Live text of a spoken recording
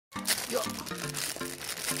Yo.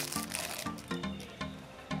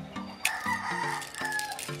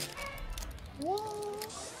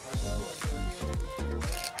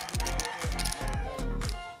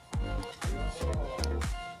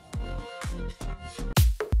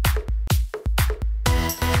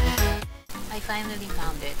 I finally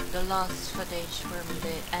found it, the lost footage from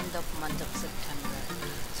the end of month of September.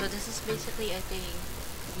 So this is basically, I think,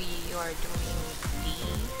 we are doing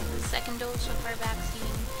the second dose of our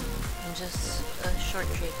vaccine and just a short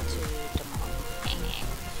trip to the mall.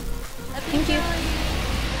 Thank you!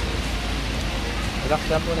 Relax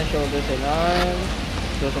lang po na shoulders and arms.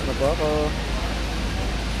 Susok na po ako.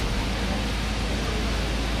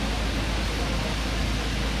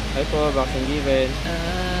 Hi po, vaccine given.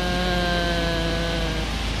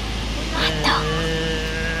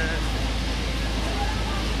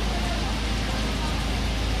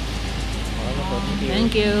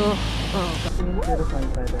 Thank you. Oh.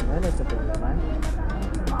 0.5 ml, ito po naman.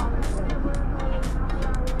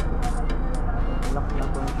 Relax lang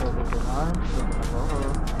po yung shoulders and arms. Susok na po ako.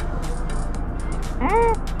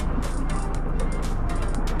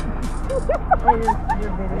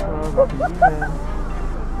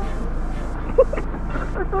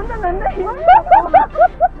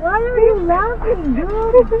 Why are you laughing,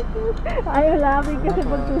 dude? I'm laughing kasi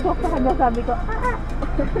pagtusok sa kanya sabi ko,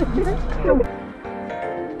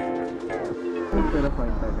 Pero 0.5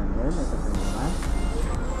 ml, ito po naman.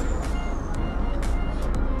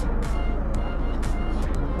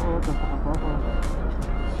 Oo, susok na po ako.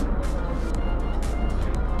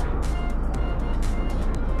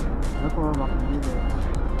 Ano po, vaccine given.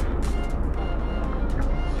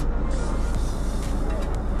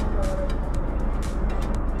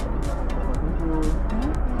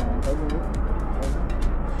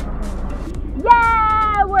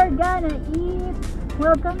 yeah! We're gonna eat!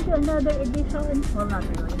 Welcome to another edition. Well, not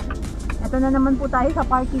really. Ito na naman po tayo sa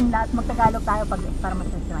parking lot. Magtagalog tayo para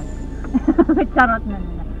mag-subscribe. Charot na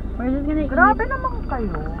nila. We're just gonna eat. Grabe naman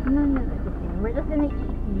kayo. No. We're just gonna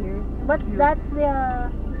eat here. But that's the...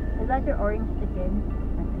 is that your orange chicken?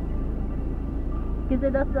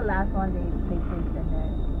 Because that's the last one they tasted there.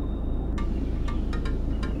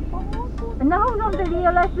 And now I don't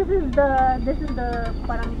realize this is the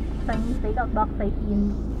parang Chinese takeout box I see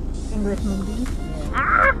in English movies.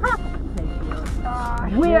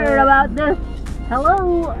 Weird about this.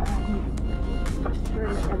 Hello.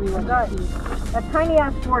 Everyone got a tiny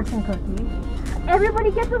ass fortune cookie.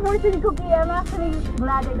 Everybody gets a fortune cookie. I'm actually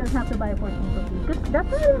glad I don't have to buy a fortune cookie because that's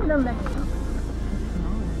what I don't let you know.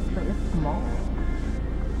 But it's small.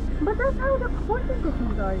 But that's how the fortune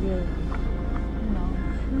cookies are, really. No.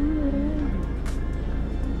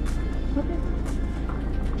 What is it?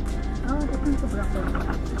 Oh, this one's a broccoli.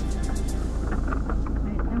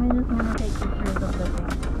 I'm just gonna take pictures of the thing.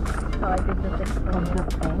 So I take the picture Of the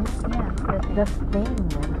thing? Yeah, The thing.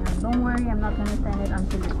 don't worry, I'm not gonna send it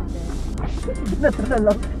until it's there. That's the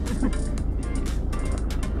love.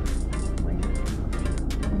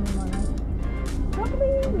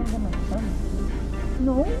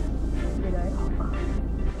 No? Did I?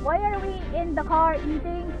 Why are we in the car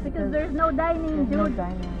eating? Because there's no dining, dude. No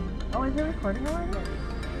dining. Oh, is it recording already?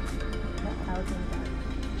 That's how things are.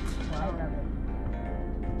 Wow. I love it.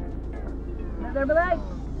 Another bag.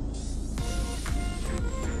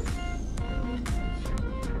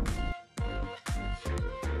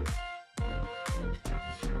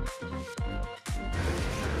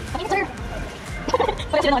 Sir!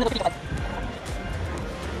 Wala sila naman napipikad.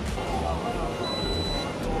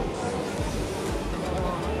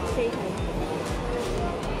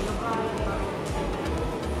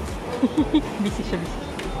 Busy siya, busy.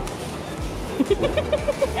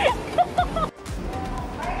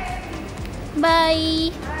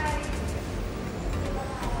 Bye!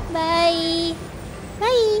 Bye!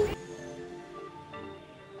 Bye!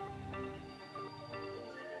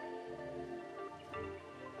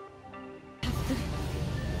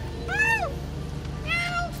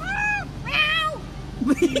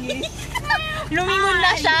 Lumingon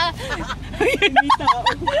na siya!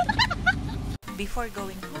 Before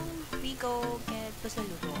going home, we go get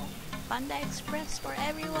pasalubong. Panda Express for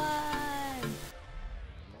everyone!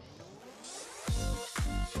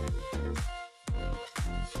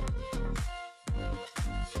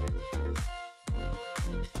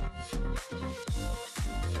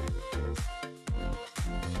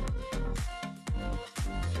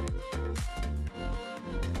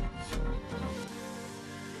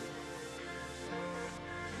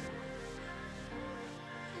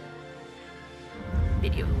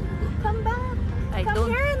 Did you come back? I Come don't.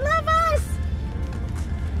 here and love us!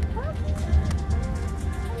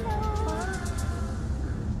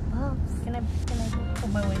 Hello. put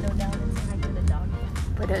my window down and say hi to the dog?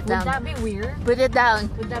 Put it Would down. that be weird? Put it down.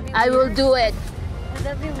 Would that be I will weird? do it. Would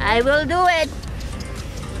that be weird? I will do it.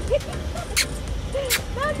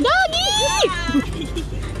 Doggy!